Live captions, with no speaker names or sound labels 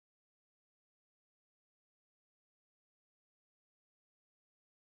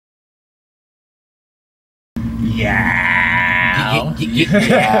Yeah.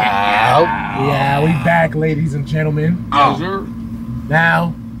 Yeah, we back, ladies and gentlemen.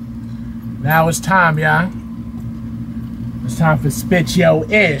 Now it's time, y'all. It's time for Spit Yo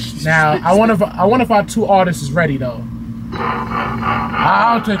Ish. Now, I wonder if our two artists is ready though.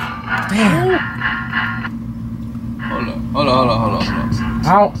 I'll take. Damn. Hold on. I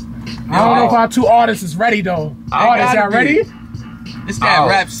don't know if our two artists is ready though. Artists, y'all ready? It's that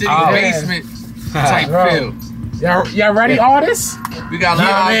Rap City basement type feel. Y'all ready, artists? We got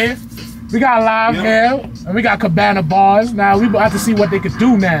live. We got live here, and we got Gabbana Barz. Now we about to see what they could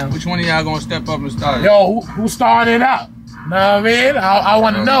do now. Which one of y'all gonna step up and start? Yo, who's starting it up? Know what I mean? I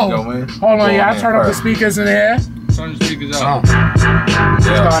want to know. Hold on, y'all. Turn up the speakers in here. Turn the speakers up.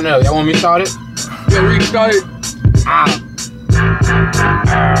 Starting up. Y'all want me to start it? Yeah, Rico started.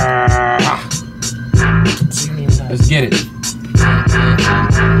 Let's get it.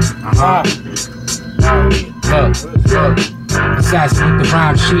 Look. Assassin with the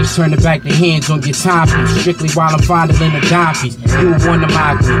rhyme sheets, turn it back to hands on your timepiece. Strictly while I'm fondling the dime piece. You were one to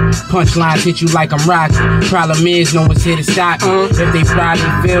mock me. Punchlines hit you like I'm Rocky. Problem is, no one's here to stop me. If they probably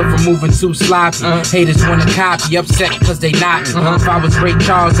feel for moving too sloppy. Haters wanna copy, upset cause they not me. If I was Ray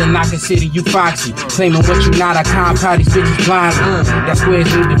Charles, then I consider you foxy. Claiming what you not, I compound these bitches blindly. Y'all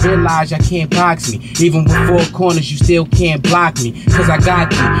squares need to realize y'all can't box me. Even with four corners, you still can't block me. Cause I got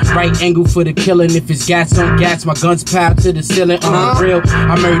the right angle for the killing. If it's gats on gats, my guns piled to the ceiling. Real,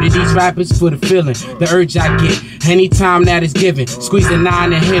 I murder these rappers for the feeling, the urge I get anytime that is given. Squeeze a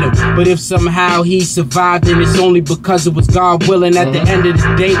 9 and hit him. But if somehow he survived, then it's only because it was God willing. At the end of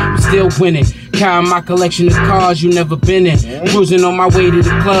the day, I'm still winning. Carrying my collection of cars you never been in. Cruising on my way to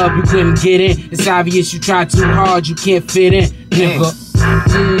the club, you couldn't get in. It's obvious you tried too hard, you can't fit in, nigga.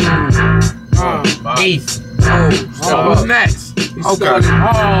 What's next? Okay.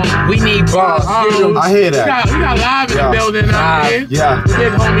 We need bars. I hear that. We got live in the building out here. Yeah.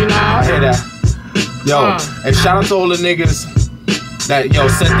 Big homie live. I hear that. Yo, and shout out to all the niggas that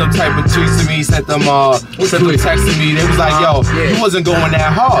sent them type of tweets to me, sent them texts to me. They was like, yo, you wasn't going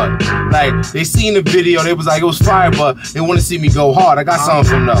that hard. Like, they seen the video, they was like, it was fire, but they want to see me go hard. I got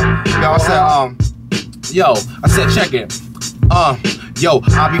something from them. Yo, I said, check it. Yo,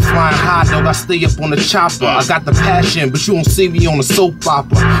 I be flying high, dog, I stay up on the chopper. I got the passion, but you don't see me on a soap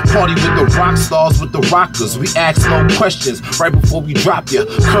opera. Party with the rock stars, with the rockers. We ask no questions right before we drop ya.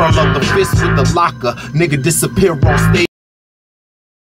 Curl up the fist with the locker. Nigga disappear on stage.